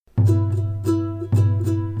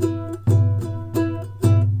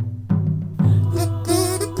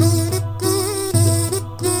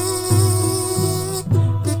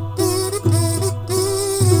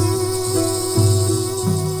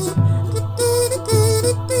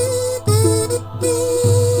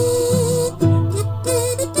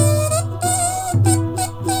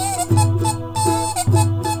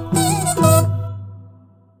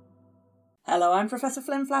Professor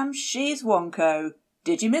Flimflam. She's Wonko.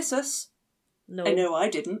 Did you miss us? No. I know I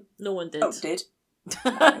didn't. No one did. Oh, did?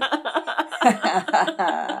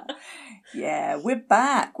 Yeah, we're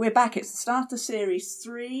back. We're back. It's the start of Series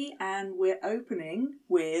 3, and we're opening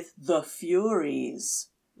with The Furies.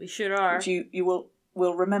 We sure are. Which you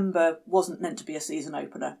will remember wasn't meant to be a season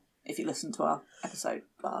opener if you listened to our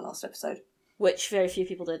last episode. Which very few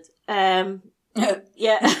people did. Yeah.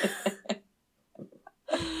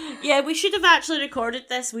 Yeah, we should have actually recorded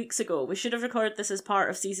this weeks ago. We should have recorded this as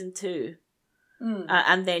part of Season 2.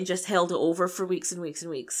 And then just held it over for weeks and weeks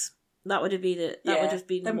and weeks. That would have been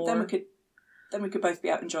more... Then we could both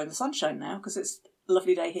be out enjoying the sunshine now, because it's a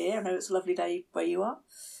lovely day here. I know it's a lovely day where you are.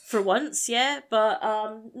 For once, yeah. But,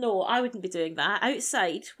 no, I wouldn't be doing that.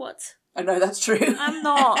 Outside, what? I know, that's true. I'm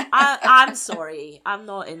not. I'm sorry. I'm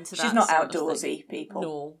not into that. She's not sort outdoorsy, of thing.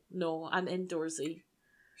 people. No, I'm indoorsy.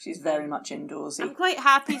 She's very much indoorsy. I'm quite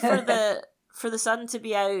happy for the sun to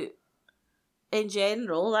be out in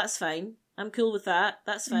general. That's fine. I'm cool with that.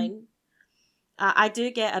 That's fine. I do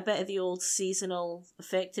get a bit of the old seasonal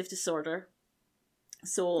affective disorder.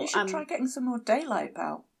 So you should try getting some more daylight,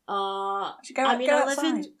 pal. I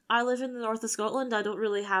live in the north of Scotland. I don't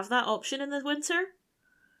really have that option in the winter.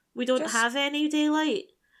 We don't have any daylight.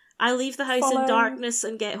 I leave the house in darkness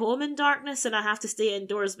and get home in darkness, and I have to stay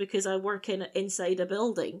indoors because I work inside a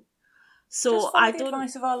building. So just follow the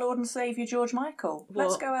advice of our Lord and Saviour George Michael. What?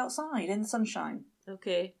 Let's go outside in the sunshine.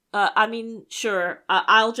 Okay. Sure.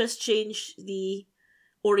 I'll just change the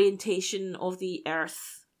orientation of the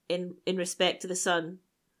Earth in respect to the sun,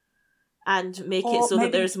 and make it so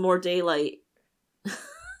that there's more daylight.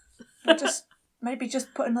 Maybe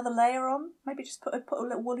just put another layer on. Maybe just put a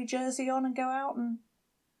little woolly jersey on and go out and...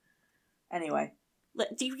 Anyway.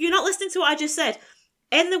 You're not listening to what I just said.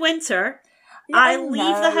 In the winter, I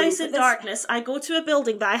leave the house in darkness. I go to a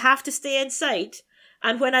building that I have to stay inside.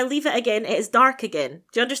 And when I leave it again, it is dark again.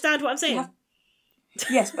 Do you understand what I'm saying?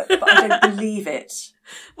 Yes, but I don't believe it.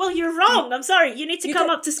 Well, you're wrong. I'm sorry. You need to come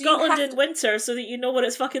up to Scotland in winter so that you know what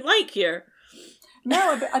it's fucking like here.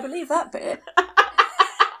 No, I believe that bit.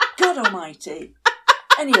 God almighty.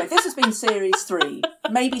 Anyway, this has been Series 3.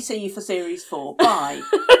 Maybe see you for Series 4. Bye.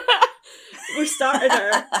 We're starting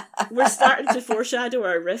to foreshadow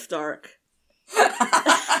our Rift arc.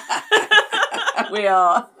 We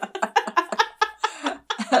are.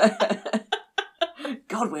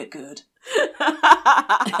 God, we're good.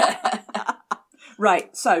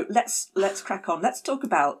 Right, so let's crack on. Let's talk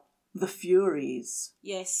about the Furies.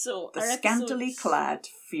 Yes, so the scantily clad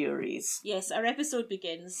Furies. Yes, our episode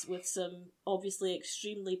begins with some obviously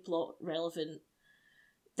extremely plot relevant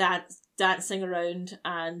dancing around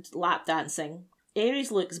and lap dancing.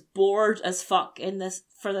 Ares looks bored as fuck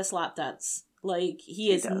for this lap dance. Like,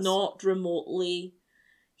 he is not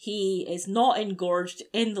engorged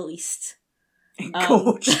in the least.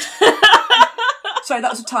 Engorged. Sorry,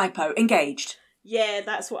 that was a typo. Engaged. Yeah,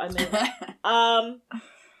 that's what I meant.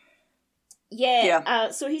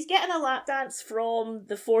 So he's getting a lap dance from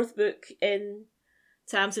the 4th book in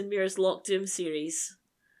Tamsin Muir's Loch Doom series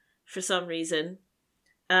for some reason.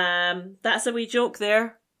 That's a wee joke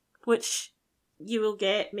there, which you will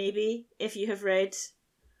get maybe if you have read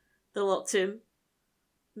the Loch Doom.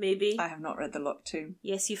 Maybe. I have not read the Loch Doom.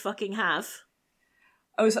 Yes, you fucking have.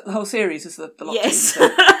 Oh, is that the whole series? Is the Loch Doom? Yes.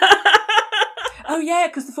 Oh yeah,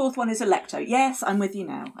 because the 4th one is Alecto. Yes, I'm with you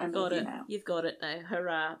now. You've got it now.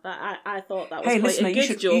 Hurrah! I thought that was quite listener, a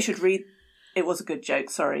good joke. You should read. It was a good joke.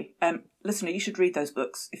 Sorry, listener, you should read those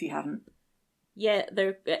books if you haven't. Yeah,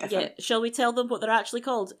 they're. Shall we tell them what they're actually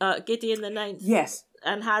called? Gideon the Ninth. Yes.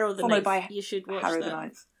 And Harrow the Followed Ninth. By you should watch Harrow that. the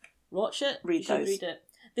Ninth. Watch it. Read it.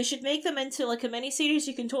 They should make them into like a mini-series.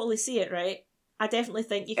 You can totally see it, right? I definitely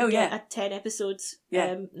think you can get a 10 episodes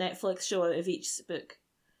Netflix show out of each book.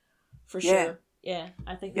 For sure. Yeah,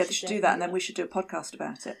 I think they should do that, and then we should do a podcast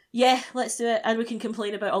about it. Yeah, let's do it, and we can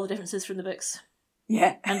complain about all the differences from the books.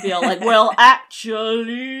 Yeah. And be all like, well,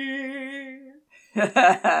 actually...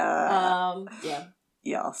 yeah.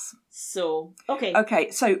 Yes. So, okay. Okay,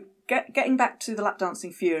 so getting back to the lap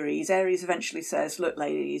dancing Furies, Ares eventually says, look,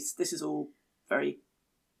 ladies, this is all very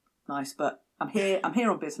nice, but I'm here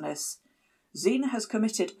on business. Xena has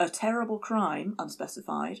committed a terrible crime,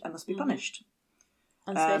 unspecified, and must be punished.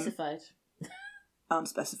 Unspecified.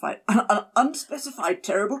 Unspecified. An unspecified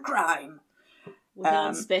terrible crime. With an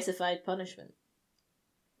unspecified punishment.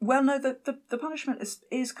 Well, no, the punishment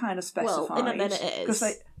is kind of specified. Well, in a minute it is.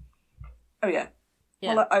 Oh, yeah.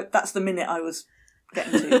 Well, that's the minute I was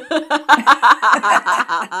getting to.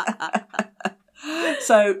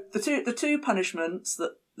 So, the two punishments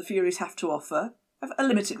that the Furies have to offer have a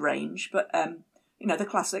limited range, but the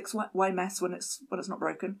classics. Why mess when it's not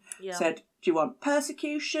broken? Yeah. Said, do you want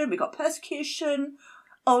persecution? We got persecution.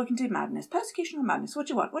 Oh, we can do madness. Persecution or madness? What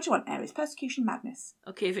do you want? What do you want, Aries? Persecution, madness.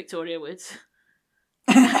 Okay, Victoria would.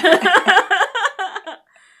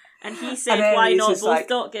 And he And said, Aries why not is both like-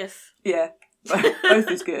 dot gif? Yeah,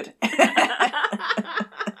 both is good.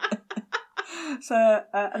 So,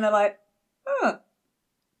 and they're like, oh,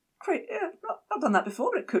 great, yeah, not done that before,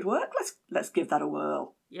 but it could work. Let's give that a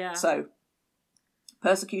whirl. Yeah. So,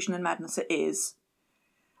 persecution and madness it is.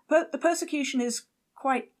 But the persecution is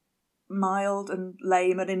quite mild and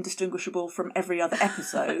lame and indistinguishable from every other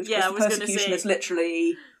episode. Yeah, I was the gonna persecution say- is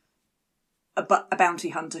literally a bounty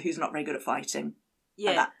hunter who's not very good at fighting.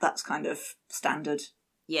 Yeah. And that's kind of standard.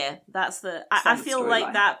 Yeah, that's the... I Standard feel like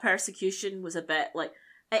storyline. that that persecution was a bit like...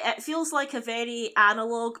 It feels like a very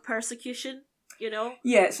analog persecution,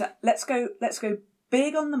 Yeah, so let's go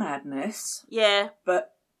big on the madness, Yeah,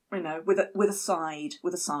 but with a side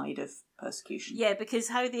of persecution. yeah, because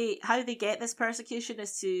how they get this persecution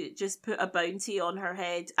is to just put a bounty on her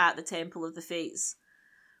head at the Temple of the Fates.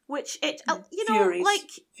 Which, Furies. like...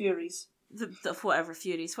 Furies. The whatever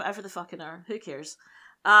Furies, whatever the fucking are, who cares?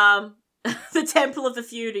 The Temple of the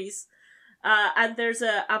Furies. And there's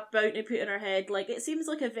a bounty put in her head. Like, it seems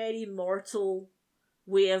like a very mortal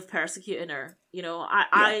way of persecuting her.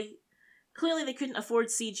 I clearly they couldn't afford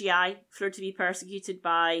CGI for her to be persecuted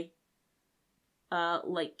by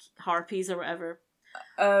like harpies or whatever.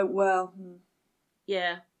 Well,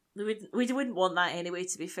 Yeah. We wouldn't want that anyway,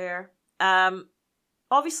 to be fair.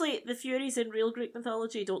 Obviously the Furies in real Greek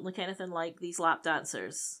mythology don't look anything like these lap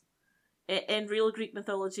dancers. In real Greek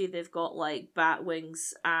mythology, they've got like bat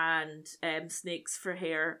wings and snakes for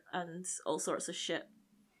hair and all sorts of shit.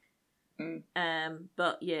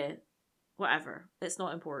 But yeah, whatever. It's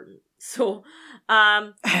not important. So, we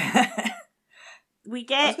I was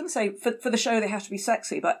get going to say for the show they have to be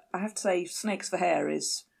sexy, but I have to say snakes for hair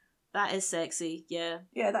is that is sexy. Yeah,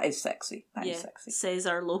 that is sexy. That yeah. is sexy. Says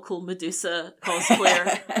our local Medusa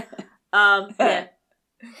cosplayer. Yeah.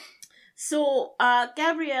 So,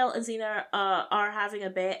 Gabrielle and Xena are having a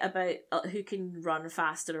bet about who can run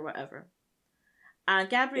faster or whatever. And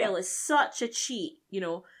Gabrielle is such a cheat,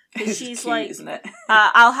 because It's she's cute, like, isn't it?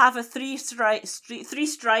 I'll have a three stride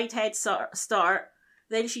head start.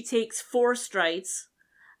 Then she takes 4 strides,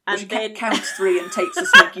 Well, and she then counts 3 and takes a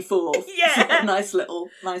sneaky 4th. Yeah. nice little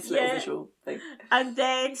Yeah. visual thing. and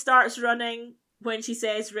then starts running when she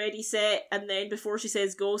says ready, set, and then before she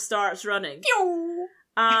says go, starts running.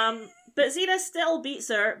 But Xena still beats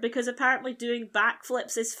her because apparently doing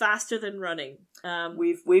backflips is faster than running.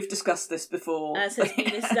 We've discussed this before. As has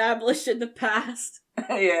been established in the past.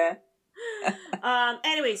 Yeah.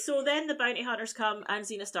 Anyway, so then the bounty hunters come and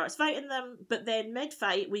Xena starts fighting them, but then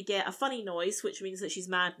mid-fight we get a funny noise, which means that she's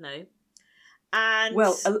mad now. And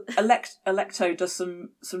Well, Electo does some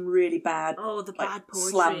really bad oh, the bad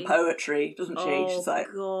poetry. slam poetry, doesn't she? Oh, She's like,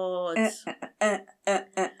 God. The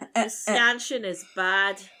The scansion is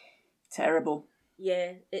bad. terrible.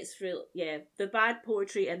 Yeah, it's real. Yeah, the bad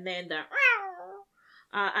poetry and then the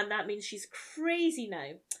and that means she's crazy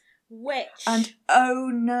now. Which And oh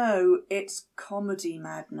no, it's comedy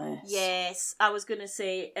madness. yes, I was gonna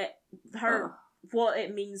say her. What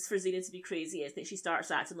it means for Xena to be crazy is that she starts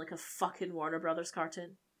acting like a fucking Warner Brothers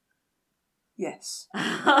cartoon. Yes.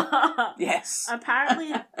 Yes.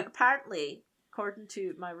 apparently, according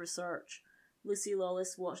to my research, Lucy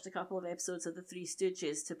Lawless watched a couple of episodes of The Three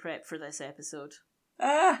Stooges to prep for this episode.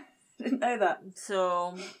 Didn't know that.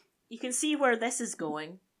 So you can see where this is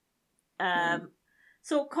going.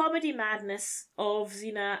 So comedy madness of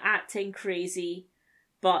Xena acting crazy,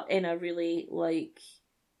 but in a really like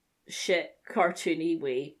shit cartoony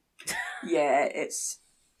way. Yeah, it's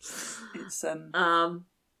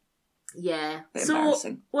Yeah. bit So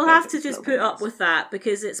embarrassing. we'll Yeah, have to it's a just little put bit up with that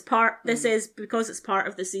because it's part. This is because it's part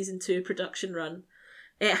of the season 2 production run.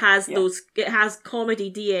 It has It has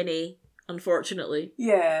comedy DNA. Unfortunately.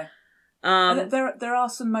 Yeah. And there are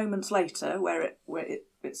some moments later where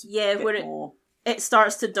it's Yeah, a bit where more. it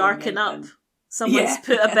starts to darken up. and-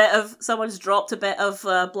 Someone's dropped a bit of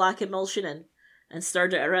black emulsion in and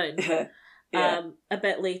stirred it around. Yeah. A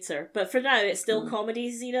bit later. But for now, it's still comedy,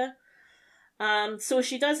 Xena. So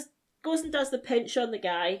she goes and does the pinch on the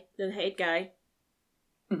guy, the head guy.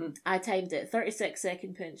 Mhm. I timed it,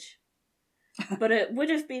 36-second pinch. But it would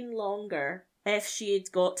have been longer if she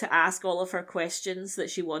had got to ask all of her questions that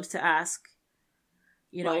she wanted to ask.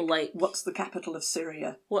 You know, like what's the capital of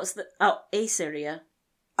Syria? what's the Assyria.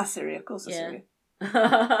 Assyria, of course, Yeah.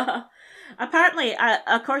 Assyria. Apparently,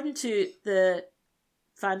 according to the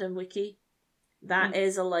fandom wiki, that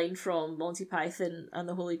is a line from Monty Python and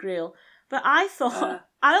the Holy Grail. But I thought,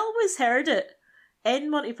 I always heard it in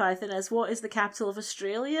Monty Python as what is the capital of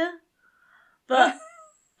Australia? But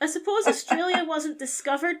I suppose Australia wasn't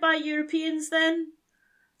discovered by Europeans then.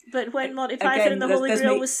 But when Monty Python and the Holy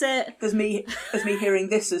Grail was set... There's me hearing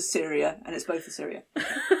this as Syria, and it's both Assyria.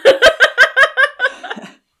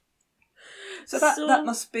 So that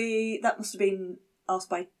must have been asked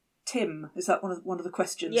by Tim. Is that one of the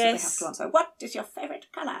questions that they have to answer? What is your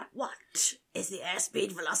favourite colour? What is the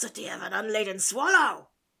airspeed velocity of an unladen swallow?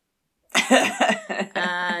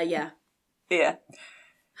 Yeah. Yeah.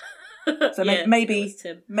 So maybe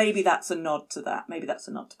that's a nod to that. Maybe that's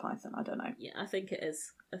a nod to Python. I don't know. Yeah, I think it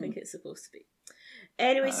is. I think it's supposed to be.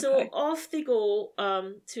 Anyway, so off they go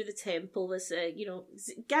to the temple. As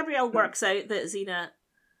Gabrielle works out that Xena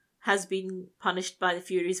has been punished by the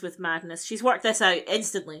Furies with madness. She's worked this out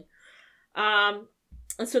instantly. And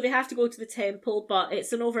so they have to go to the temple, but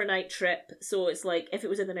it's an overnight trip. So it's like, if it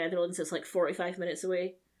was in the Netherlands, it's like 45 minutes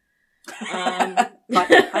away. Hi,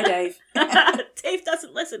 Dave. Dave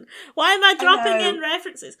doesn't listen. Why am I dropping in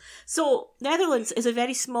references? So, Netherlands is a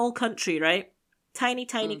very small country, right? Tiny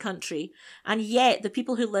country. And yet, the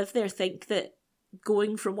people who live there think that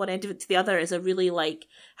going from one end of it to the other is a really, like,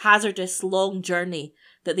 hazardous, long journey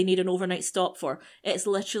that they need an overnight stop for. It's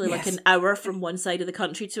literally like an hour from one side of the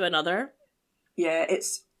country to another. Yeah,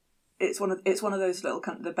 it's one of those little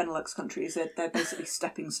the Benelux countries. They're basically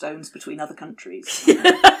stepping stones between other countries.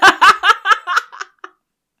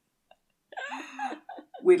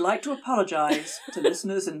 We'd like to apologise to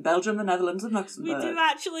listeners in Belgium, the Netherlands, and Luxembourg. We do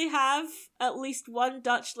actually have at least one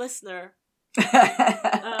Dutch listener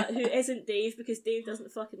who isn't Dave, because Dave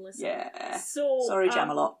doesn't fucking listen. Yeah. So sorry,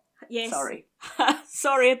 Jamalot. Yes. Sorry.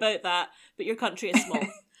 Sorry about that, but your country is small.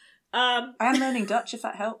 I am learning Dutch, if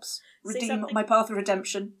that helps. Redeem my path of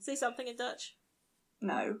redemption. Say something in Dutch.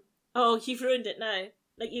 No. Oh, you've ruined it now.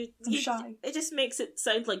 Like I'm shy. It just makes it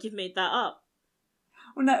sound like you've made that up.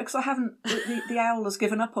 Well, no, because I haven't. The owl has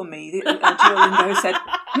given up on me. Duolingo said,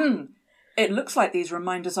 it looks like these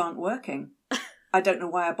reminders aren't working. I don't know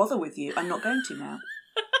why I bother with you. I'm not going to now.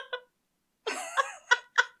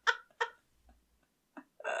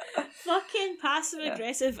 Fucking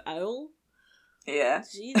passive-aggressive owl. Yeah.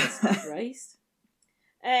 Jesus Christ.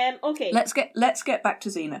 Okay. Let's get back to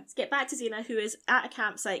Xena. Let's get back to Xena, who is at a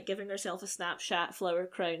campsite giving herself a Snapchat flower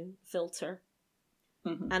crown filter.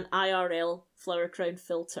 Mm-hmm. An IRL flower crown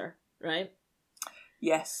filter, right?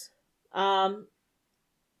 Yes. And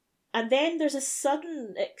then there's a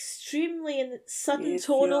extremely sudden if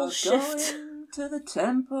tonal you're shift. Going to the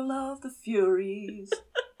Temple of the Furies,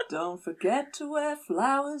 don't forget to wear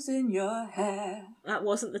flowers in your hair. That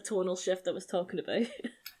wasn't the tonal shift I was talking about.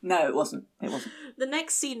 No, it wasn't. The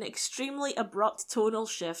next scene, extremely abrupt tonal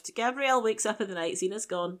shift. Gabrielle wakes up in the night, Xena's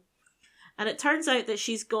gone. And it turns out that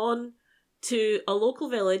she's gone to a local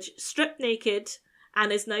village, stripped naked,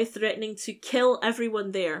 and is now threatening to kill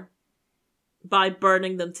everyone there by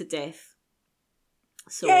burning them to death.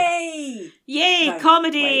 So, Yay! No,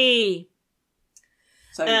 comedy! Wait.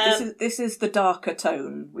 So this is the darker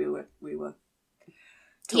tone we were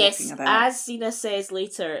talking about. As Xena says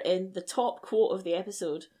later in the top quote of the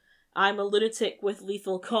episode, I'm a lunatic with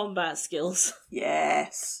lethal combat skills.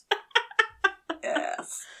 Yes.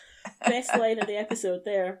 Yes. Best line of the episode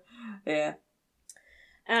there. Yeah.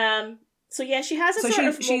 So yeah, she has a sort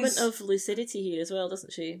of moment of lucidity here as well,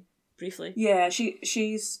 doesn't she? Briefly. Yeah,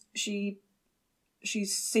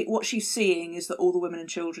 what she's seeing is that all the women and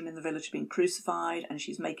children in the village are being crucified, and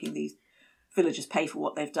she's making these villagers pay for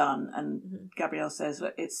what they've done. And Gabrielle says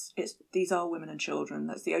that it's these are women and children.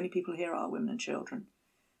 That's the only people here are women and children.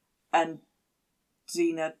 And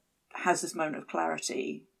Xena has this moment of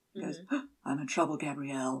clarity. Goes, I'm in trouble,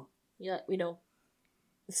 Gabrielle. Yeah, we know.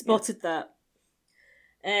 Spotted that.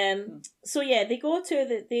 So yeah, they go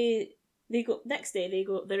to they go next day.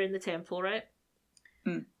 They're in the temple, right?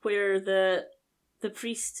 Where the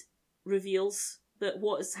priest reveals that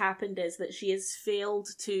what has happened is that she has failed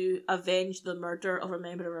to avenge the murder of a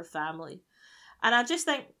member of her family. And I just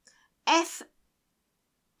think, if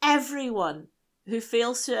everyone who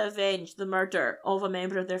fails to avenge the murder of a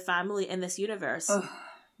member of their family in this universe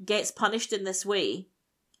gets punished in this way,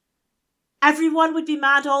 everyone would be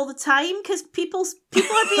mad all the time, because people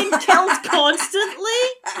are being killed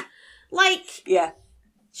constantly. Like, yeah.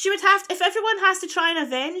 She would have to, if everyone has to try and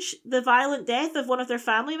avenge the violent death of one of their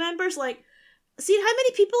family members, like, see how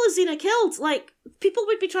many people has Xena killed? Like, people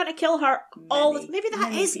would be trying to kill her all the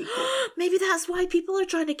maybe that's why people are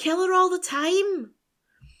trying to kill her all the time.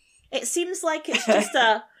 It seems like it's just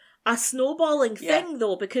a snowballing thing,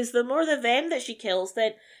 though, because the more of them that she kills,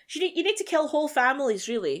 then you need to kill whole families,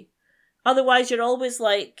 really. Otherwise, you're always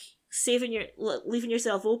like, leaving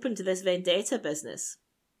yourself open to this vendetta business.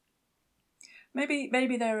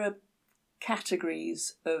 Maybe there are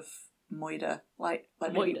categories of moida, like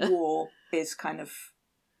maybe Moida. war is kind of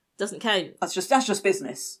Doesn't count. that's just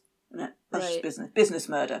business, isn't it? That's Right. just business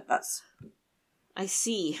murder. That's I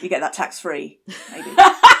see. you get that tax free. Maybe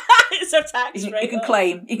It's a tax you write-off.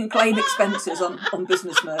 can claim expenses on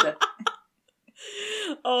business murder.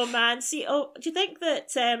 Oh man, see, do you think that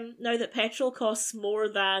now that petrol costs more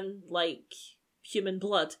than like human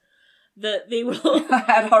blood, that they will? I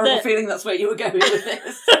had a horrible that- feeling that's where you were going with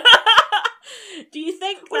this. Do you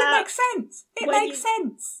think Well, that? it makes sense. It when makes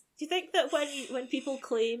sense. Do you think that when people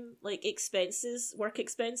claim like work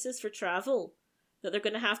expenses for travel, that they're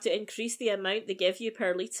going to have to increase the amount they give you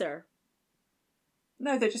per litre?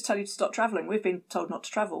 No, they just tell you to stop travelling. We've been told not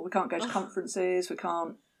to travel. We can't go to conferences. We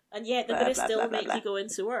can't. And yet they're Blah, going to blah, still blah, blah, make blah. you go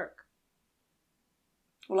into work.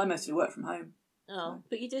 Well, I mostly work from home. Oh,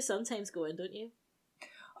 but you do sometimes go in, don't you?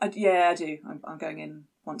 I do. I'm going in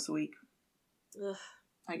once a week. Ugh.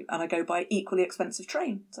 And I go by equally expensive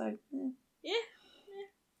train. So, yeah. Yeah.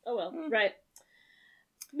 Oh well, right.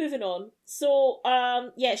 Moving on. So,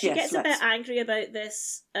 she Yes, gets a let's. bit angry about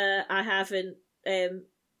this. I haven't.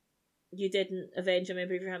 You didn't avenge a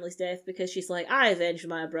member of your family's death because she's like, I avenged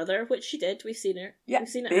my brother, which she did. We've seen her. Yeah, We've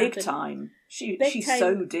seen it big happen. time. She Big time.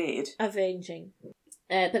 so did. Avenging.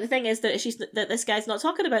 But the thing is that that this guy's not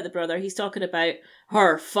talking about the brother. He's talking about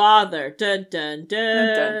her father. Dun dun dun.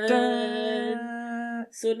 Dun, dun, dun.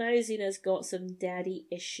 So now Xena's got some daddy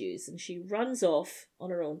issues, and she runs off on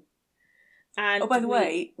her own. And Oh, by the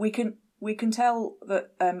way, we can tell that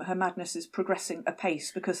her madness is progressing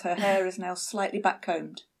apace because her hair is now slightly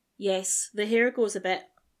backcombed. yes, the hair goes a bit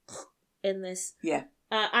in this. Yeah.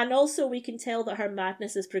 And also we can tell that her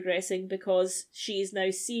madness is progressing because she's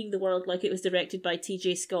now seeing the world like it was directed by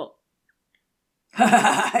T.J. Scott.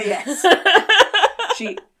 Yes.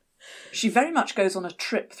 She very much goes on a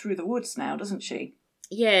trip through the woods now, doesn't she?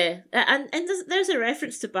 Yeah, and there's a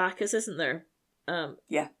reference to Bacchus, isn't there?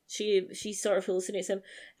 Yeah. She sort of hallucinates him.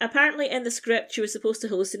 Apparently in the script she was supposed to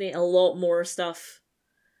hallucinate a lot more stuff,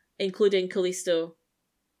 including Callisto.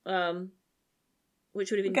 Which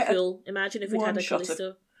would have been cool. Imagine if we'd had a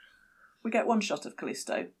Callisto. We get one shot of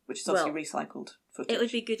Callisto, which is obviously recycled footage. It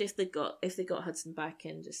would be good if they got Hudson back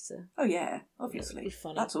in just to. Oh yeah, obviously. It would be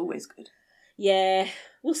funny. That's always good. Yeah,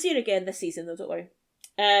 we'll see her again this season though. Don't worry.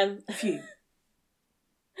 A few.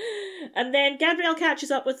 And then Gabrielle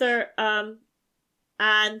catches up with her,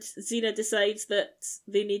 and Xena decides that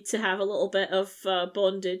they need to have a little bit of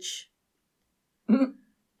bondage.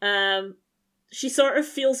 She sort of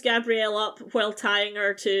feels Gabrielle up while tying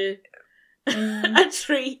her to a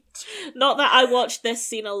tree. Not that I watched this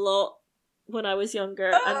scene a lot when I was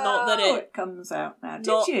younger, and not that it comes out now.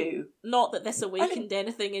 Did you? Not that this awakened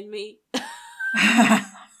anything in me.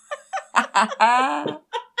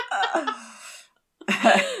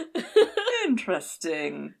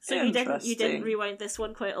 Interesting. So you didn't rewind this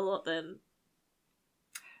one quite a lot then?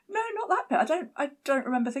 No, not that bit. I don't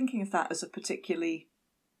remember thinking of that as a particularly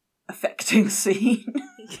affecting scene.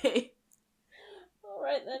 Okay. All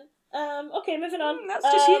right then. Okay, moving on. That's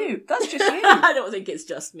just you. That's just you. I don't think it's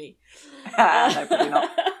just me. No, probably not.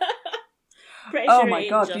 Pretty Oh sure my it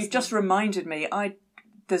god, ain't you've just me. reminded me.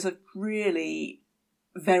 There's a really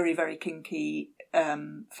very, very kinky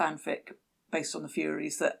fanfic based on the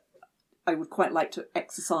Furies that I would quite like to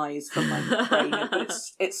exercise from my brain, but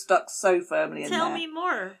it's stuck so firmly in there. Tell me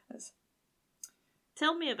more.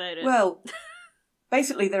 Tell me about it. Well,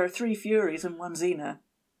 basically there are 3 Furies and 1 Xena.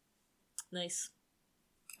 Nice.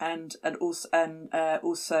 And also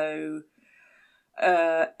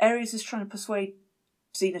Ares is trying to persuade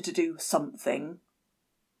Xena to do something.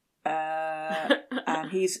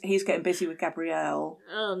 And he's getting busy with Gabrielle.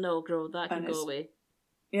 Oh no, girl, that can And go it's- away.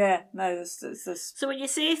 Yeah, no, there's So when you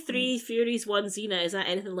say 3 Furies, 1 Xena, is that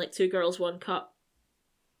anything like 2 girls, 1 cup?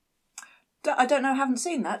 I don't know, I haven't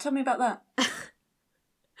seen that. Tell me about that.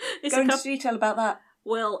 It's Go a into couple. detail about that.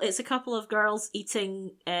 Well, it's a couple of girls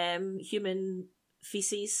eating human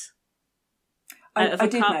feces. out of I a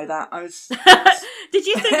did cup. know that. I was Did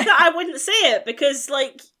you think that I wouldn't say it? Because,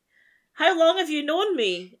 like, how long have you known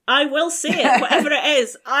me? I will say it. Whatever it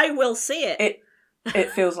is, I will say it.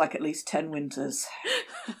 It feels like at least 10 winters.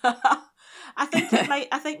 I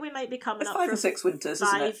think we might be coming It's up 5 for or 6 winters,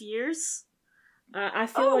 5 isn't it? years. I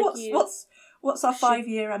feel like what's our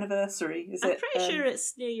 5-year anniversary? I'm pretty sure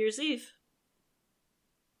it's New Year's Eve.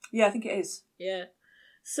 Yeah, I think it is. Yeah.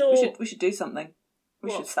 So We should do something.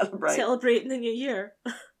 We should celebrate. Celebrating the new year.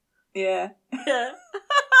 Yeah. Yeah.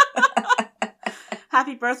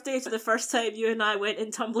 Happy birthday to the first time you and I went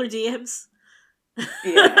in Tumblr DMs.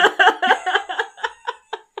 Yeah.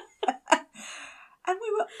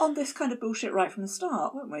 on this kind of bullshit right from the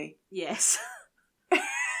start, weren't we? Yes.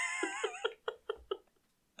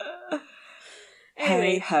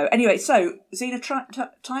 Hey ho. Anyway, so Xena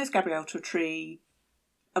ties Gabrielle to a tree,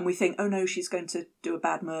 and we think, oh no, she's going to do a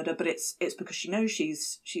bad murder, but it's because she knows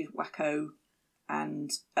she's wacko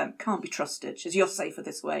and can't be trusted. She says, you're safer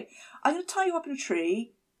this way. I'm going to tie you up in a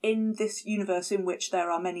tree in this universe in which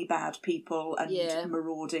there are many bad people and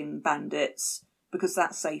marauding bandits, because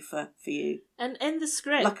that's safer for you. And in the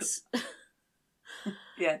script...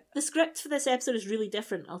 Yeah. The script for this episode is really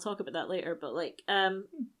different. I'll talk about that later, but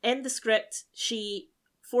in the script, she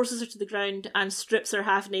forces her to the ground and strips her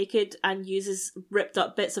half naked and uses ripped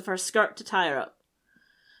up bits of her skirt to tie her up.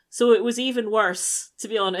 So it was even worse, to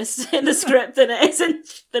be honest, in the script than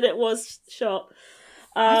it was shot.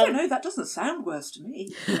 I don't know, that doesn't sound worse to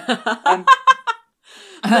me. But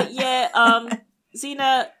yeah,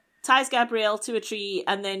 Xena ties Gabrielle to a tree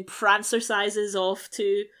and then prancercises off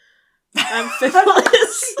to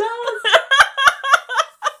Amphipolis.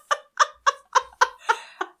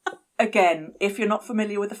 Again, if you're not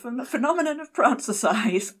familiar with the phenomenon of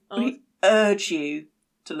prancercise, we urge you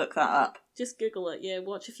to look that up. Just Google it. Yeah,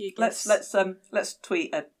 watch a few gifs. Let's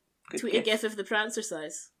tweet a gif of the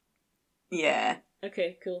prancercise. Yeah.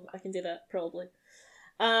 Okay, cool. I can do that probably.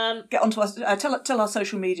 Get onto us. Tell our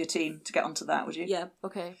social media team to get onto that, would you? Yeah.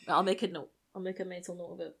 Okay. I'll make a note. I'll make a mental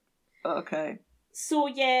note of it. Okay. So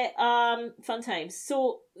yeah, fun times.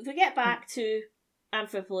 So we get back to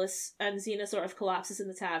Amphipolis, and Xena sort of collapses in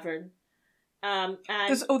the tavern. And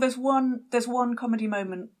there's one comedy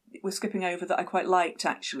moment we're skipping over that I quite liked,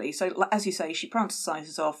 actually. So as you say, she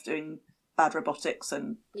prancercises off doing bad robotics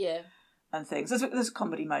and things. There's a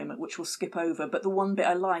comedy moment which we'll skip over, but the one bit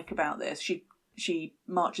I like about this, she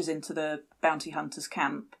marches into the bounty hunter's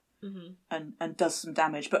camp and does some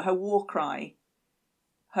damage, but her war cry,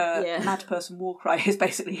 mad person war cry, is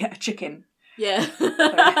basically a chicken. Yeah.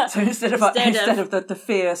 So instead of the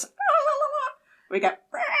fierce, we go.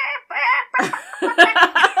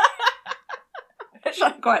 Which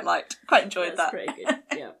I quite liked. Quite enjoyed that. Pretty good.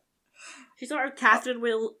 Yeah. She sort of Catherine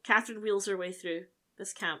wheels her way through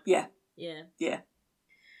this camp. Yeah. Yeah. Yeah.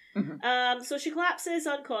 Mm-hmm. So she collapses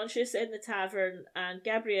unconscious in the tavern, and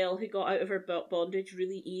Gabrielle, who got out of her bondage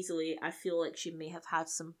really easily, I feel like she may have had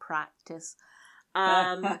some practice,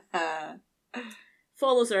 follows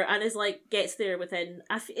her and is gets there within,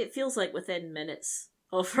 it feels like within minutes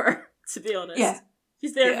of her, to be honest. Yeah.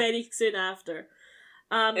 She's there very soon after.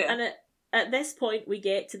 And at this point we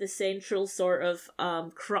get to the central sort of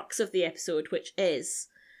crux of the episode, which is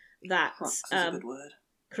that... Crux is a good word.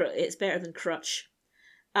 It's better than crutch.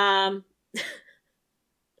 Oh,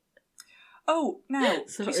 now,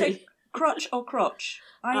 do you say crutch or crotch?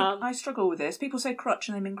 I struggle with this. People say crutch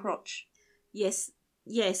and they mean crotch. Yes,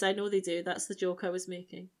 I know they do. That's the joke I was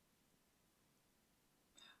making.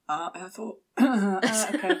 I thought...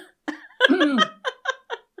 okay.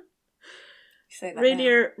 Say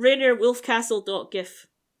that Rainier Wolfcastle.gif.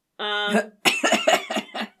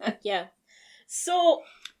 Yeah. So...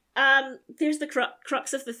 there's the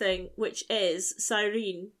crux of the thing, which is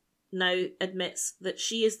Cyrene now admits that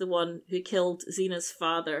she is the one who killed Xena's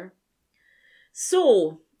father.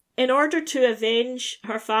 So, in order to avenge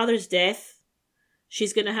her father's death,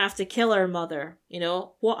 she's going to have to kill her mother. You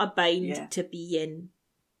know, what a bind to be in.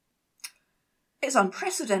 It's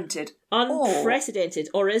unprecedented. Unprecedented,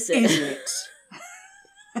 or is it? Is it?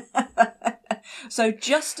 So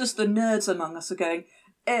just as the nerds among us are going,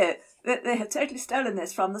 they have totally stolen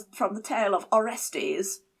this from the tale of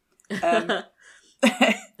Orestes. They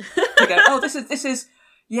go, oh, this is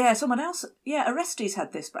someone else. Yeah, Orestes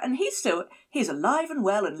had this, and he's alive and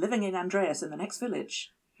well and living in Andreas in the next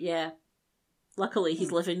village. Yeah, luckily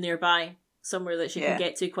he's living nearby, somewhere that she can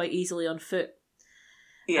get to quite easily on foot.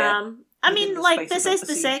 Yeah. I mean, this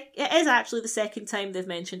is it is actually the second time they've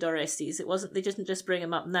mentioned Orestes. They didn't just bring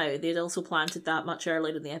him up now. They'd also planted that much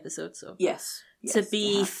earlier in the episode. So yes, to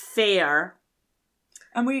be fair,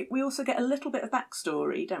 and we also get a little bit of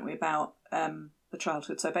backstory, don't we, about the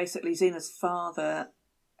childhood. So basically, Xena's father,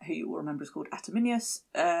 who you will remember is called Ataminius,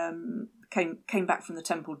 came back from the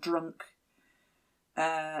temple drunk,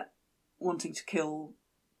 wanting to kill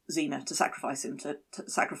Xena, to sacrifice him, to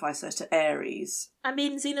sacrifice her to Ares. I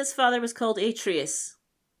mean, Xena's father was called Atreus.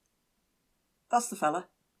 That's the fella.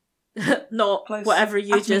 Not close. Whatever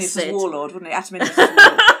you Ataminius just said. Warlord, wouldn't he? Ataminius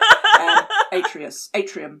warlord.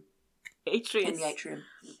 Atrium. Atreus. In the atrium.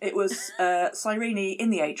 It was Cyrene in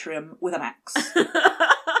the atrium with an axe.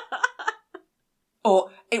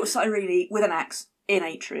 Or it was Cyrene with an axe in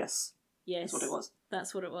Atreus. Yes. That's what it was.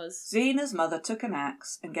 That's what it was. Xena's mother took an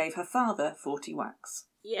axe and gave her father 40 whacks.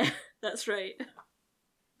 Yeah, that's right.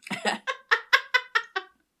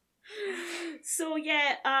 So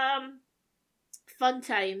yeah, fun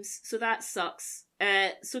times. So that sucks.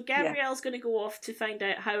 So Gabrielle's going to go off to find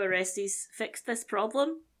out how Orestes fixed this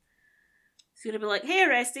problem. He's going to be like, "Hey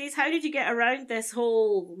Orestes, how did you get around this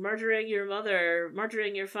whole murdering your mother,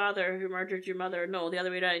 murdering your father who murdered your mother?" No, the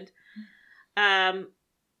other way around.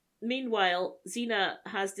 Meanwhile, Xena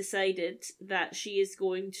has decided that she is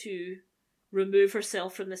going to remove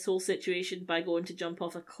herself from this whole situation by going to jump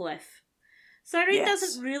off a cliff. Cyrene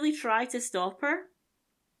doesn't really try to stop her,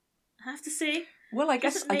 I have to say. Well, I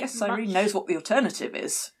guess Cyrene knows what the alternative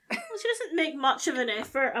is. Well, she doesn't make much of an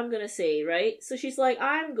effort, I'm going to say, right? So she's like,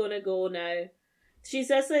 I'm going to go now. She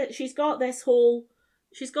says that she's got this whole...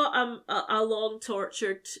 She's got a long,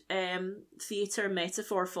 tortured theatre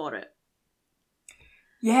metaphor for it.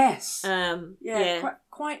 Yes. Yeah.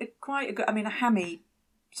 Quite a good... I mean, a hammy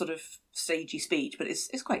sort of stagey speech, but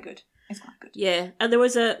it's quite good. It's quite good. Yeah, and there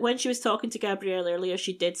was when she was talking to Gabrielle earlier,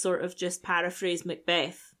 she did sort of just paraphrase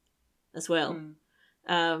Macbeth as well.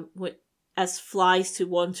 As flies to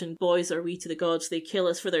wanton boys are we to the gods, they kill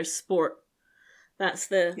us for their sport. That's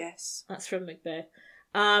from Macbeth.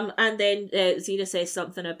 And then Xena says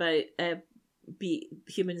something about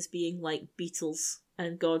humans being like beetles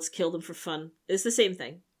and gods kill them for fun. It's the same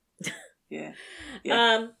thing. Yeah.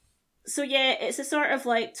 So yeah, it's a sort of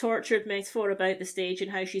like tortured metaphor about the stage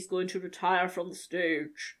and how she's going to retire from the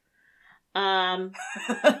stage. But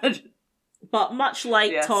much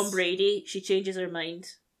like Tom Brady, she changes her mind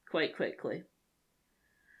quite quickly.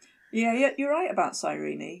 Yeah, you're right about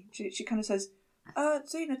Cyrene. She kind of says,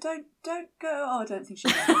 Xena, don't go. Oh, I don't think she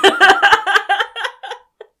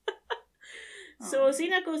So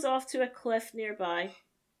Xena goes off to a cliff nearby.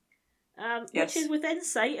 Which is within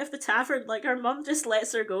sight of the tavern. Like, her mum just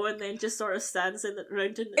lets her go and then just sort of stands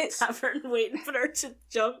around in the tavern waiting for her to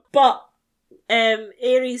jump. But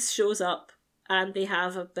Ares shows up and they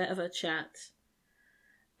have a bit of a chat.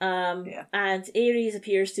 And Ares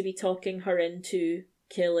appears to be talking her into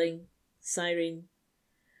killing Cyrene.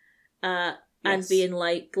 And being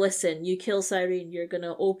like, listen, you kill Cyrene, you're going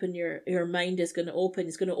to open your mind is going to open.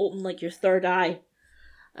 It's going to open like your third eye.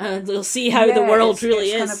 And we'll see how the world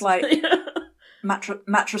really is. It's kind of like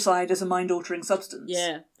matricide is a mind-altering substance.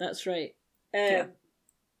 Yeah, that's right.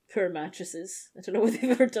 Poor mattresses. I don't know what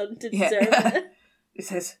they've ever done to deserve it. It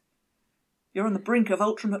says, you're on the brink of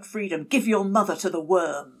ultimate freedom. Give your mother to the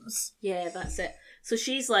worms. Yeah, that's it. So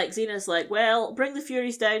Xena's like, well, bring the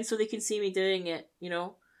Furies down so they can see me doing it, you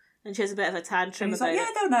know? And she has a bit of a tantrum about it. Yeah,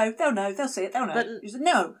 they'll know, they'll see it, they'll know. But he's like,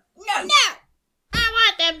 no! I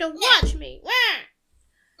want them to watch me!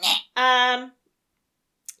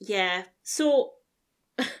 Yeah, so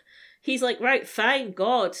he's like, right, fine,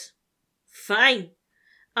 God. Fine.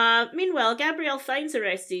 Meanwhile, Gabrielle finds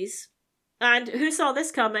Orestes, and who saw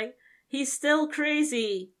this coming? He's still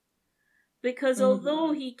crazy. Because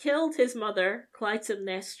although he killed his mother,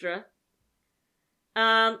 Clytemnestra,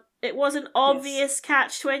 it was an obvious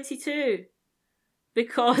catch-22.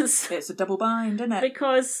 Because... It's a double bind, isn't it?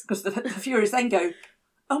 Because the Furies then go,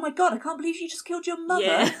 oh my God, I can't believe you just killed your mother.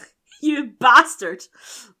 Yeah, you bastard.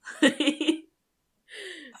 We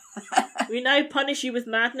now punish you with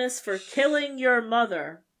madness for killing your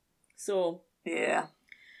mother. So... Yeah.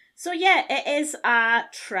 So yeah, it is a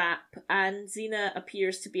trap, and Xena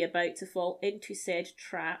appears to be about to fall into said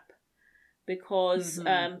trap because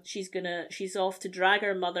she's off to drag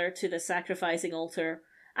her mother to the sacrificing altar.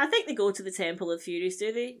 I think they go to the Temple of Furies,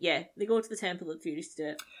 do they? Yeah, they go to the Temple of Furies to do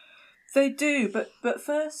it. They do, but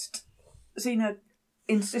first Xena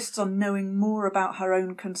insists on knowing more about her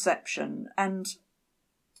own conception, and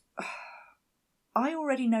I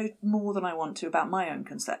already know more than I want to about my own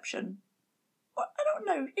conception. I don't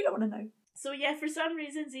know. You don't want to know. So yeah, for some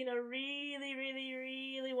reason, Xena really, really,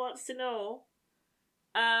 really wants to know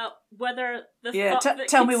whether the fuck that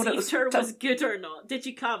tell me what it was, was good or not. Did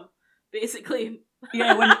you come? Basically.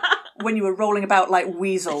 Yeah, when you were rolling about like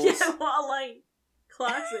weasels. Yeah, what a line.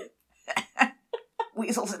 Classic.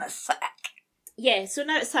 Weasels in a sack. Yeah, so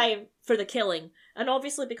now it's time for the killing. And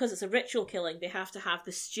obviously because it's a ritual killing, they have to have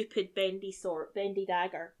the stupid bendy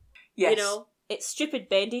dagger. Yes. You know, it's stupid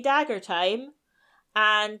bendy dagger time.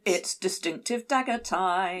 And it's distinctive dagger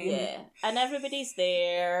time. Yeah. And everybody's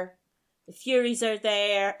there. The Furies are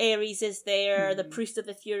there. Ares is there. The priest of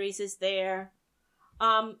the Furies is there.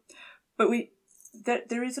 But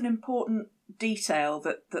there is an important detail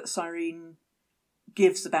that Cyrene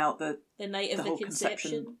gives about the night of the whole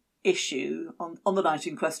conception issue on the night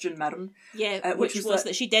in question, madam. Yeah, which was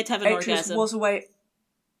that she did have an orgasm. Was a way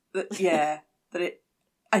that it,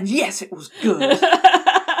 and yes, it was good.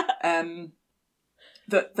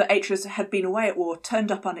 that Atreus had been away at war,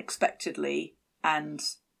 turned up unexpectedly, and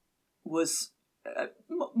was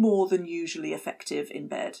more than usually effective in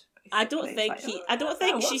bed. I don't think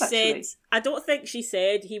she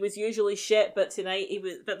said he was usually shit, but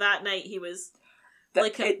that night he was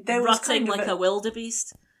rutting like a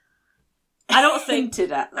wildebeest. I don't think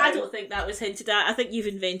hinted at. I don't think that was hinted at. I think you've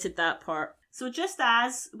invented that part. So just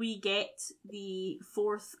as we get the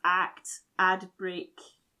fourth act ad break,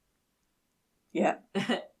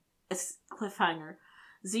 cliffhanger,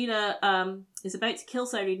 Xena is about to kill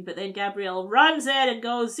Cyrene, but then Gabrielle runs in and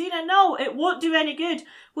goes, "Xena, no, it won't do any good,"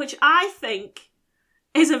 which I think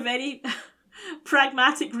is a very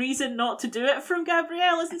pragmatic reason not to do it from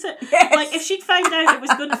Gabrielle, isn't it? Yes. Like, if she'd found out it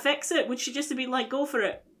was going to fix it, would she just have been like, "Go for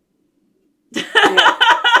it"?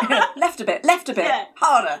 Left a bit,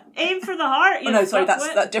 harder. Aim for the heart. Oh no, sorry,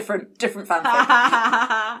 that's different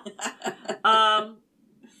fanfic.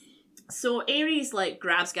 So Ares like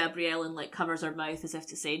grabs Gabrielle and like covers her mouth as if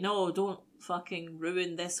to say, "No, don't fucking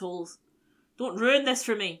ruin this don't ruin this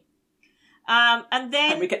for me." And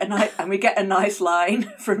then we get a nice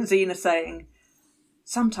line from Xena saying,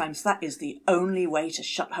 "Sometimes that is the only way to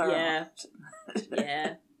shut her out."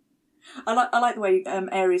 Yeah. I like the way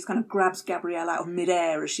Ares kind of grabs Gabrielle out of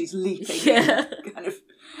midair as she's leaping. Yeah.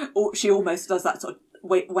 Or she almost does that sort of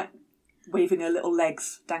waving her little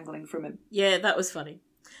legs dangling from him. Yeah, that was funny.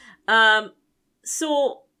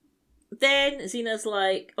 So then Xena's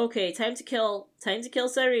like, "Okay, time to kill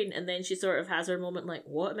Cyrene," and then she sort of has her moment like,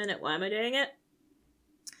 "What a minute, why am I doing it?"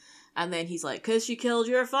 And then he's like, "'Cause you killed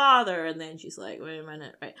your father," and then she's like, "Wait a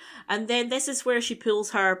minute, right?" And then this is where she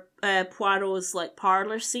pulls her Poirot's like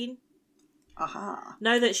parlour scene. Aha.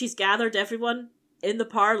 Now that she's gathered everyone in the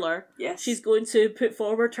parlour, yes, she's going to put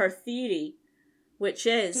forward her theory, which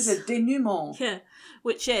is... It's a denouement. Yeah,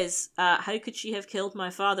 which is, how could she have killed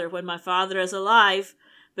my father when my father is alive?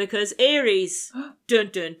 Because Ares,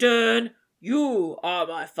 dun dun dun, you are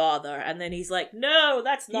my father. And then he's like, "No,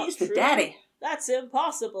 that's not He's true. the daddy. That's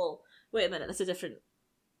impossible." Wait a minute, that's a different...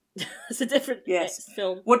 that's a different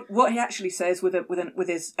film. What he actually says with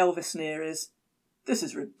his Elvis sneer is, "This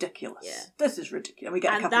is ridiculous. Yeah. This is ridiculous." And we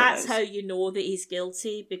get a couple of that's those. how you know that he's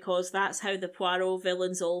guilty, because that's how the Poirot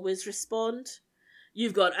villains always respond.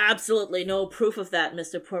 "You've got absolutely no proof of that,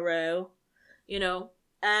 Mr. Poirot." You know?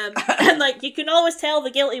 And like, you can always tell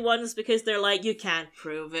the guilty ones because they're like, "You can't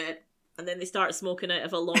prove it." And then they start smoking out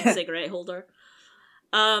of a long cigarette holder.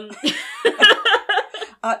 Either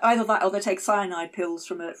that or they take cyanide pills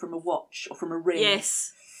from a watch or from a ring.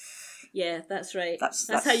 Yes. Yeah, that's right.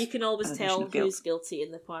 That's how you can always tell who's guilty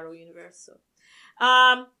in the Poirot universe. So,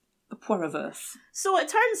 the Poirotverse. So it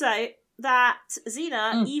turns out that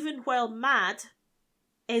Xena, even while mad,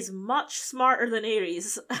 is much smarter than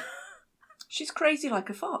Ares. She's crazy like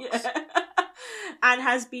a fox. Yeah. And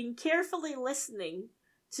has been carefully listening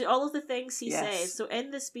to all of the things he says. So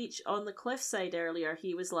in the speech on the cliffside earlier,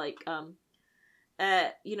 he was like,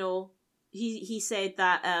 he said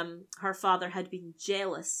that her father had been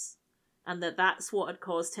jealous, and that's what had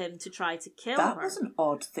caused him to try to kill her. That was an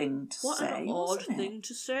odd thing to say. What an odd thing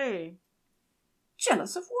to say.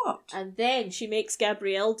 Jealous of what? And then she makes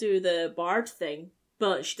Gabrielle do the bard thing,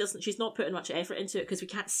 but she's not putting much effort into it because we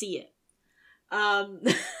can't see it.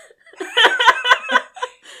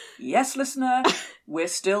 Yes, listener, we're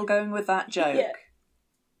still going with that joke. Yeah.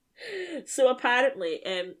 So apparently,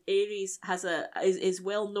 Ares is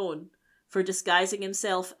well known for disguising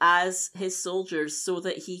himself as his soldiers so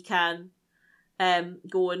that he can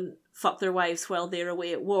go and fuck their wives while they're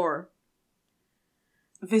away at war.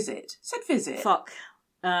 Visit. Said visit. Fuck.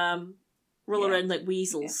 Roll around like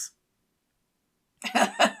weasels.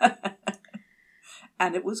 Yeah.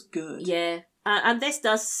 And it was good. Yeah. And this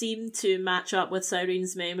does seem to match up with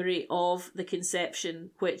Cyrene's memory of the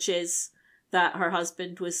conception, which is that her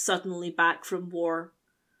husband was suddenly back from war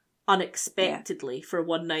unexpectedly for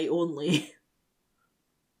one night only.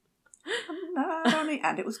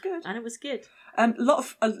 And it was good. And it was good. A lot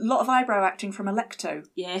of eyebrow acting from Alecto.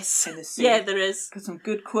 Yes. In this scene. Yeah, there is. Some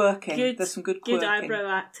good quirking. There's some good quirking. Good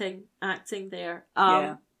eyebrow acting there.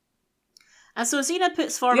 And so Xena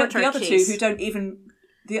puts forward her the other case. two who don't even...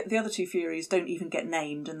 The other two Furies don't even get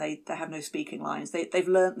named, and they have no speaking lines. They've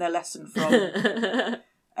learnt their lesson from the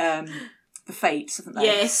Fates, haven't they?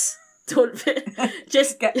 Yes. Don't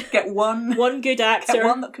just get one good actor, get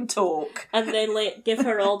one that can talk, and then give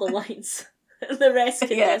her all the lines. The rest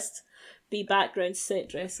can just be background set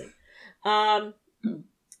dressing. So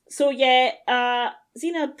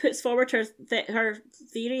Xena puts forward her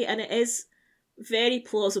theory, and it is very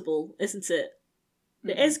plausible, isn't it?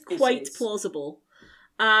 It is quite plausible.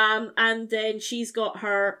 And then she's got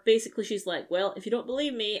her, basically she's like, well, if you don't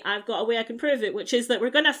believe me, I've got a way I can prove it, which is that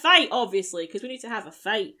we're going to fight, obviously, because we need to have a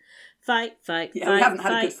fight. Fight, Yeah, fight, we haven't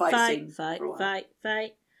had a good fight, fight fight, scene fight, for a while.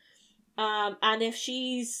 fight. And if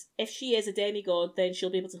she is a demigod, then she'll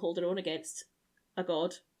be able to hold her own against a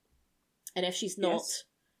god. And if she's not, Yes.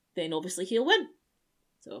 then obviously he'll win.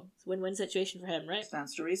 So it's a win-win situation for him, right?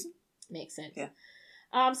 Stands to reason. Makes sense. Yeah.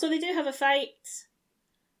 So they do have a fight,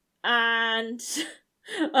 and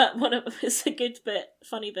it's a good bit,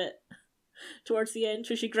 funny bit towards the end,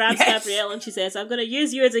 where she grabs Yes. Gabrielle and she says, "I'm going to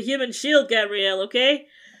use you as a human shield, Gabrielle, okay?"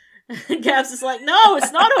 And Gabs is like, "No,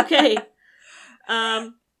 it's not okay."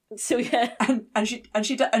 So yeah, And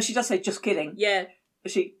she does say, "Just kidding." yeah,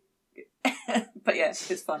 She, but yeah,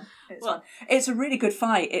 it's fun. It's Well- fun. It's a really good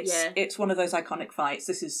fight. Yeah. It's one of those iconic fights.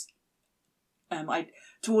 This is, I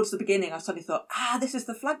towards the beginning, I suddenly thought, this is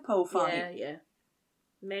the flagpole fight. yeah.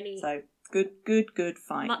 Many So good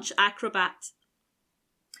fight. much acrobat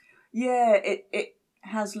Yeah, it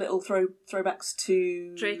has little throwbacks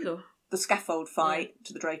to Draco. the scaffold fight,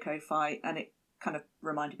 to the Draco fight, and it kind of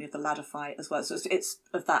reminded me of the ladder fight as well. So it's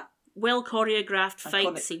of that Well choreographed fight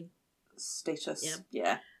Iconic. scene. status.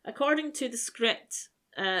 Yeah. According to the script,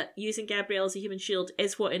 using Gabrielle as a human shield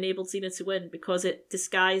is what enabled Xena to win, because it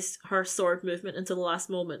disguised her sword movement until the last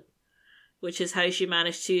moment, which is how she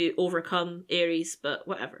managed to overcome Ares, but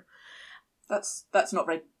whatever. That's not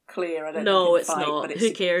very clear. I don't No, think in the it's fight, not. But it's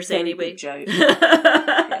Who cares a very anyway? good joke.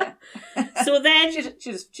 Yeah. So then,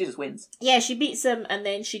 she just wins. yeah, she beats him, and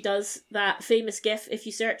then she does that famous gif. If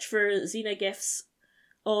you search for Xena gifs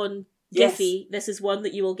on Yes. Giphy, this is one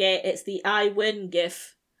that you will get. It's the "I win"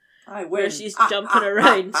 gif, I win. where she's jumping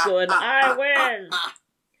around going, "I win."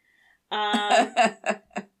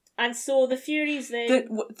 And so the Furies then...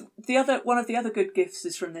 One of the other good gifts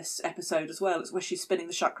is from this episode as well. It's where she's spinning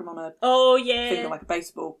the chakram on her Oh, finger yeah. like a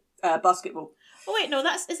basketball. Oh, wait, no,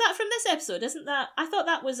 is that from this episode? Isn't that... I thought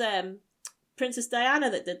that was Princess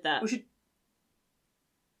Diana that did that. Well,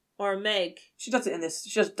 Or Meg. she does it in this.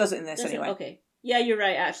 She does it in this Does it? anyway. Okay. Yeah, you're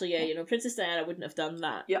right, actually, yeah. Princess Diana wouldn't have done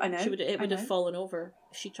that. Yeah, I know. It would I have know. fallen over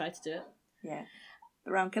if she tried to do it. Yeah,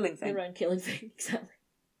 the round killing thing. The round killing thing, exactly.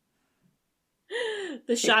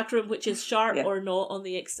 The chakram, which is sharp Yeah. or not on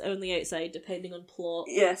the outside, depending on plot.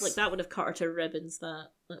 Yes. Like, that would have cut her to ribbons, that.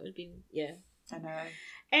 That would have been, yeah. I know.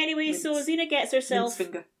 Anyway, so Mince- Xena gets Mince herself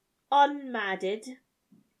finger. unmadded,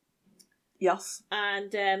 Yes.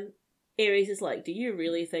 and Ares is like, "Do you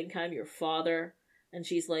really think I'm your father?" And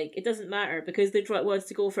she's like, "It doesn't matter," because they wants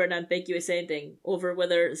to go for an ambiguous ending over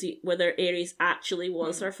whether Ares actually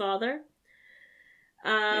was her father.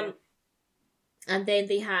 Yeah. And then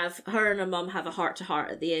her and her mum have a heart-to-heart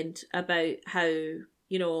at the end about how,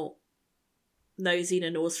 now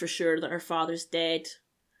Xena knows for sure that her father's dead,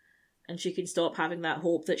 and she can stop having that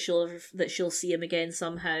hope that she'll see him again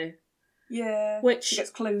somehow. Yeah. Which she gets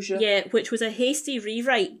closure. Yeah, which was a hasty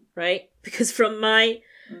rewrite, right? Because from my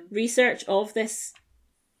research of this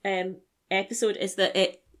episode is that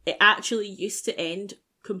it actually used to end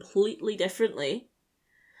completely differently.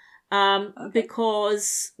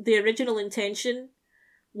 Because the original intention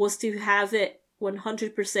was to have it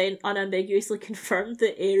 100% unambiguously confirmed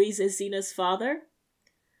that Ares is Xena's father.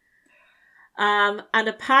 And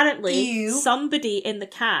apparently Ew. somebody in the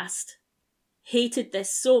cast hated this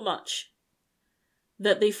so much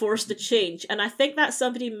that they forced a change. And I think that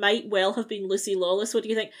somebody might well have been Lucy Lawless. What do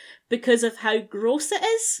you think? Because of how gross it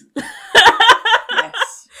is.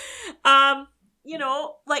 Yes.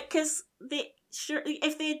 Because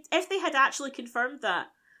if they had actually confirmed that,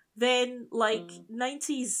 then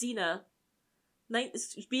 90s Xena,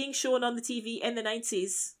 being shown on the TV in the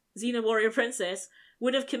 90s, Xena Warrior Princess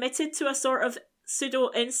would have committed to a sort of pseudo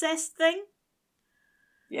incest thing.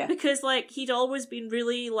 Yeah. Because he'd always been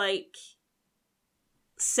really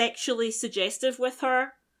sexually suggestive with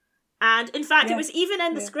her. And in fact, Yeah. it was even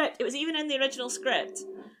in the Yeah. script, it was even in the original script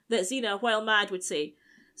that Xena, while mad, would say,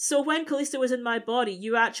 "So when Callisto was in my body,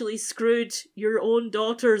 you actually screwed your own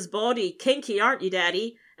daughter's body. Kinky, aren't you,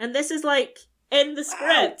 Daddy?" And this is in the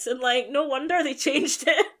script, and no wonder they changed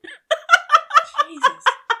it. Jesus.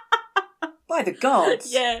 By the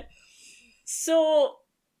gods. Yeah. So,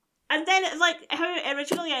 and then how it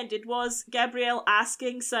originally ended was Gabrielle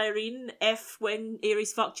asking Cyrene if when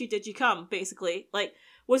Ares fucked you, did you come? Basically,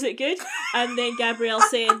 was it good? And then Gabrielle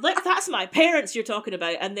saying, "Look, that's my parents you're talking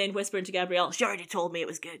about," and then whispering to Gabrielle, "She already told me it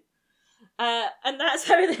was good." And that's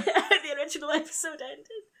how the original episode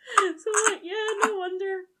ended. So yeah, no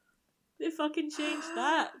wonder they fucking changed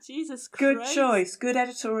that. Jesus Good Christ. choice. Good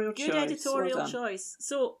editorial choice. Good editorial Well done. choice.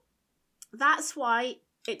 So that's why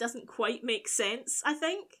it doesn't quite make sense, I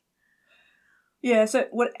think. Yeah, so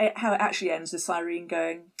how it actually ends is Cyrene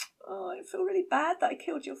going, "Oh, I feel really bad that I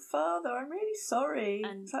killed your father. I'm really sorry."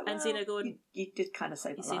 And it's like, well, Xena going, you did kind of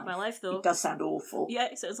save "You my saved life. my life, though." It does sound awful. Yeah,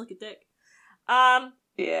 it sounds like a dick.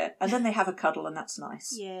 Yeah, and then they have a cuddle, and that's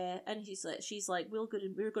nice. Yeah, and she's like,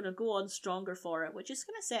 we're gonna go on stronger for it, which is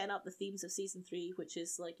kind of setting up the themes of season 3, which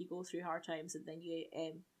is like you go through hard times and then you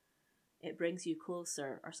it brings you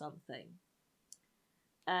closer or something.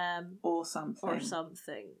 Or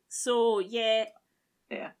something. So yeah.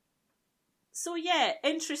 Yeah. So yeah,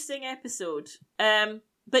 interesting episode.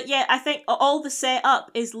 But yeah, I think all the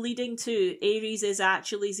setup is leading to Ares is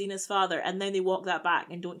actually Xena's father, and then they walk that back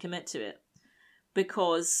and don't commit to it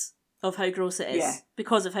because of how gross it is. Yeah.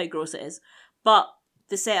 Because of how gross it is. But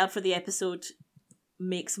the setup for the episode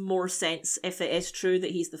makes more sense if it is true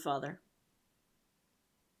that he's the father.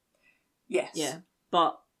 Yes. Yeah.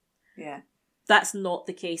 But yeah, that's not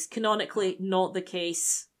the case. Canonically, not the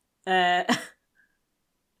case. And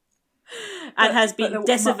has been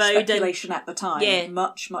disavowed. Much speculation at the time. Yeah.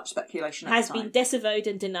 Much speculation at the time. Has been disavowed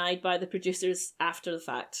and denied by the producers after the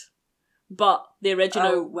fact. But the original...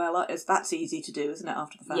 Oh, well, that's easy to do, isn't it,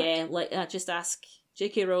 after the fact? Yeah, like, just ask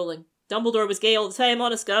J.K. Rowling. Dumbledore was gay all the time,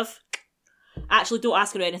 honest gov. Actually, don't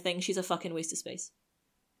ask her anything. She's a fucking waste of space.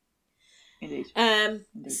 Indeed.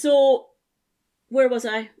 So, where was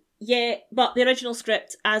I? Yeah, but the original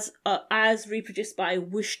script, as reproduced by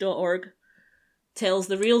whoosh.org, tells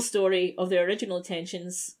the real story of their original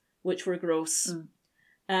intentions, which were gross.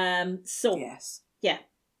 So, yes. Yeah.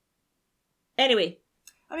 Anyway.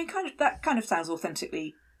 I mean, that kind of sounds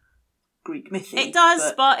authentically Greek mythy. It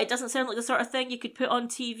does, but it doesn't sound like the sort of thing you could put on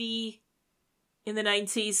TV in the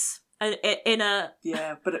 90s in a...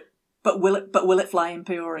 Yeah, but will it fly in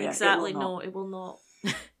Peoria? Exactly, no, it will not.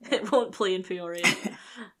 It won't play in Peoria.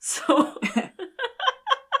 So...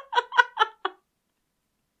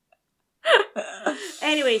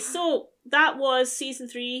 Anyway, so that was season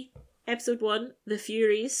 3, episode 1, The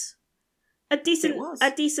Furies. A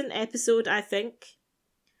decent episode, I think.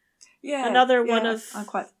 Yeah. Another one of... I'm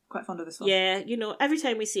quite fond of this one. Yeah, every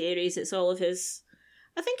time we see Ares, it's all of his...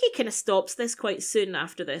 I think he kind of stops this quite soon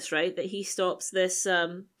after this, right? That he stops this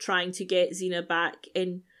trying to get Xena back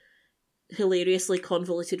in hilariously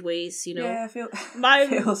convoluted ways, Yeah, My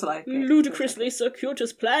feels like ludicrously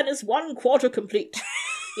circuitous plan is 1 quarter complete,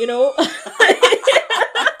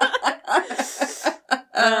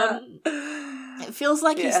 It feels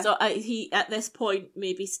like he at this point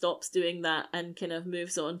maybe stops doing that and kind of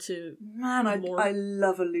moves on to I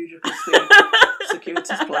love a ludicrously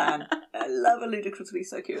circuitous plan. I love a ludicrously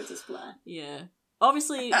circuitous plan. Yeah.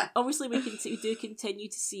 Obviously we do continue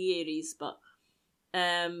to see Ares, but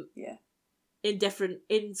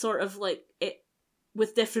in sort of like it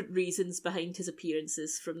with different reasons behind his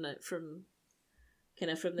appearances from this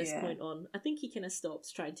point on. I think he kind of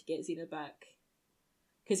stops trying to get Xena back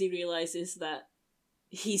because he realizes that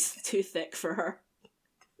he's too thick for her.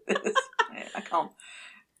 I can't.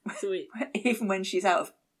 So even when she's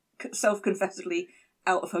self-confessedly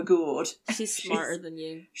out of her gourd, she's smarter than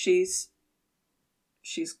you. She's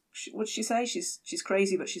what did she say? She's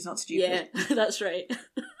crazy, but she's not stupid. Yeah, that's right.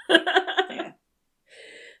 Yeah.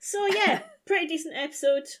 So yeah, pretty decent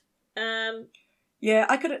episode. Yeah,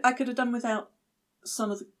 I could have done without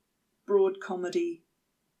some of the broad comedy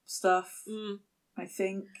stuff. I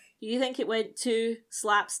think. You think it went too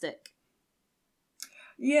slapstick?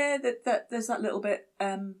 Yeah, that there's that little bit.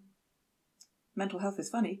 Mental health is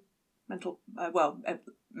funny. Mental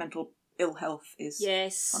ill health is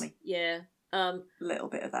funny. Yeah. A little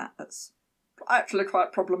bit of that. That's actually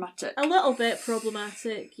quite problematic. A little bit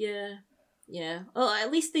problematic. Yeah. Yeah. Well,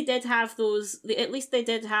 at least they did have those. At least they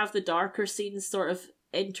did have the darker scenes sort of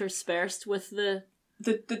interspersed with the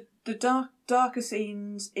darker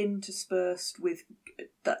scenes interspersed with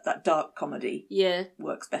that dark comedy. Yeah,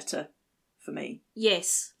 works better for me.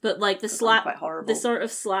 Yes, but like the sort of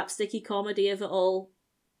slapsticky comedy of it all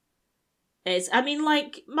is. I mean,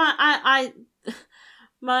 like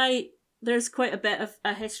there's quite a bit of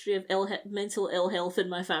a history of mental ill health in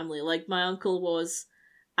my family. Like my uncle was,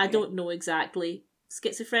 I don't know exactly,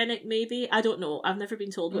 schizophrenic maybe. I don't know. I've never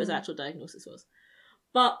been told what his actual diagnosis was,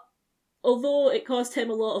 but. Although it caused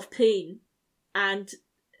him a lot of pain and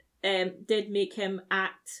did make him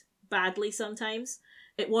act badly sometimes,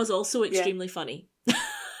 it was also extremely funny.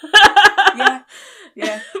 Yeah.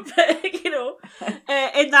 But,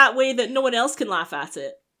 in that way that no one else can laugh at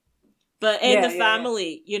it. But in the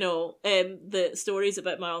family, the stories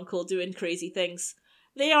about my uncle doing crazy things,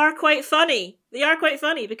 they are quite funny. They are quite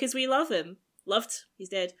funny because we love him. He's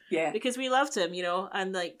dead. Yeah. Because we loved him,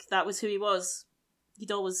 and like that was who he was. He'd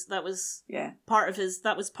always that was Yeah. part of his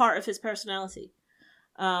personality.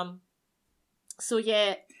 So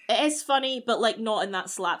yeah, it is funny, but like not in that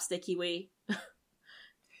slapsticky way.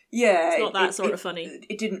 Yeah. It's not that sort of funny.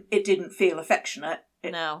 It didn't feel affectionate.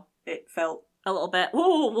 No. It felt A little bit.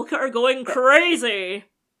 Whoa, look at her going crazy.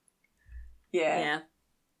 yeah. Yeah.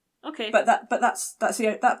 Okay. But that's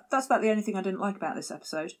about the only thing I didn't like about this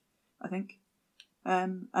episode, I think.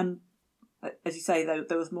 And as you say, though,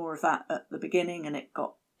 there was more of that at the beginning, and then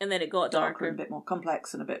it got darker and a bit more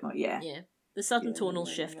complex and a bit more Yeah. The sudden tonal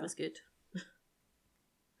shift was good.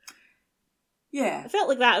 Yeah. I felt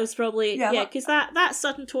like that was probably Yeah, because that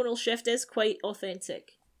sudden tonal shift is quite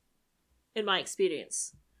authentic, in my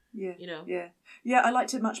experience. Yeah. You know. Yeah. I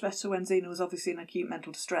liked it much better when Xena was obviously in acute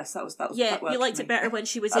mental distress. That Yeah, that worked you liked for it me. better when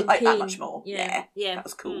she was I in liked pain. that much more. Yeah. That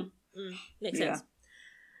was cool. Makes Yeah. sense.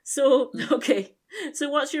 So okay, so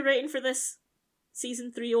what's your rating for this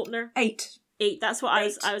season 3 opener? 8. 8. That's what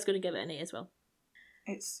 8. I was going to give it an 8 as well.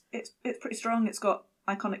 It's pretty strong. It's got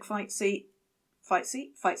iconic fight scene.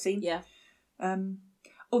 Yeah.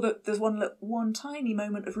 Although there's one tiny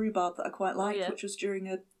moment of rhubarb that I quite liked, which was during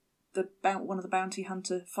one of the bounty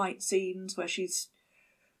hunter fight scenes where she's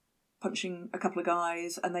punching a couple of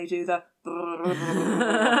guys and they do the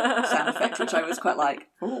sound effect, which I always quite like.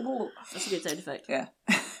 That's a good sound effect. Yeah,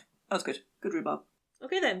 that was good. Good rhubarb.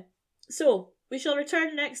 Okay then. So we shall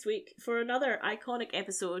return next week for another iconic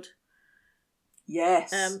episode.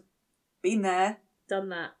 Yes. Been there. Done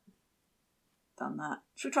that.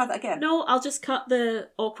 Should we try that again? No, I'll just cut the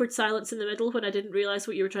awkward silence in the middle when I didn't realise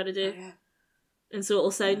what you were trying to do. Oh, yeah. And so it'll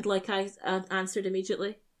sound like I answered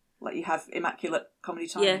immediately. Like you have immaculate comedy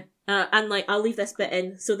time. Yeah. And like I'll leave this bit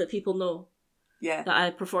in so that people know Yeah. that I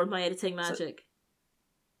performed my editing magic.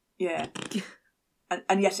 Yeah.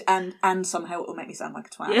 and yet and somehow it will make me sound like a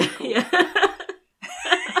twat. Yeah. Cool. Yeah.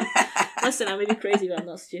 Listen, I may be crazy, but I'm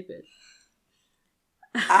not stupid.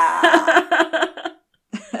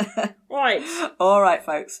 Right. All right,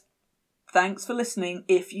 folks. Thanks for listening,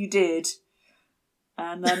 if you did.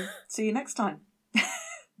 And see you next time.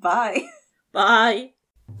 Bye. Bye.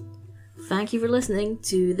 Thank you for listening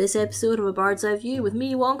to this episode of A Bard's Eye View with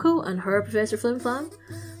me, Wonko, and her, Professor Flimflam.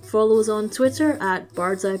 Follow us on Twitter at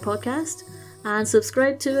Bard's Eye Podcast, and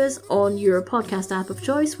subscribe to us on your podcast app of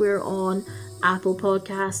choice. We're on Apple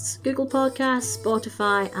Podcasts, Google Podcasts,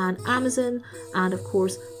 Spotify, and Amazon, and of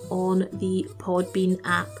course on the Podbean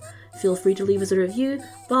app. Feel free to leave us a review,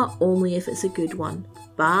 but only if it's a good one.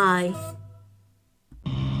 Bye!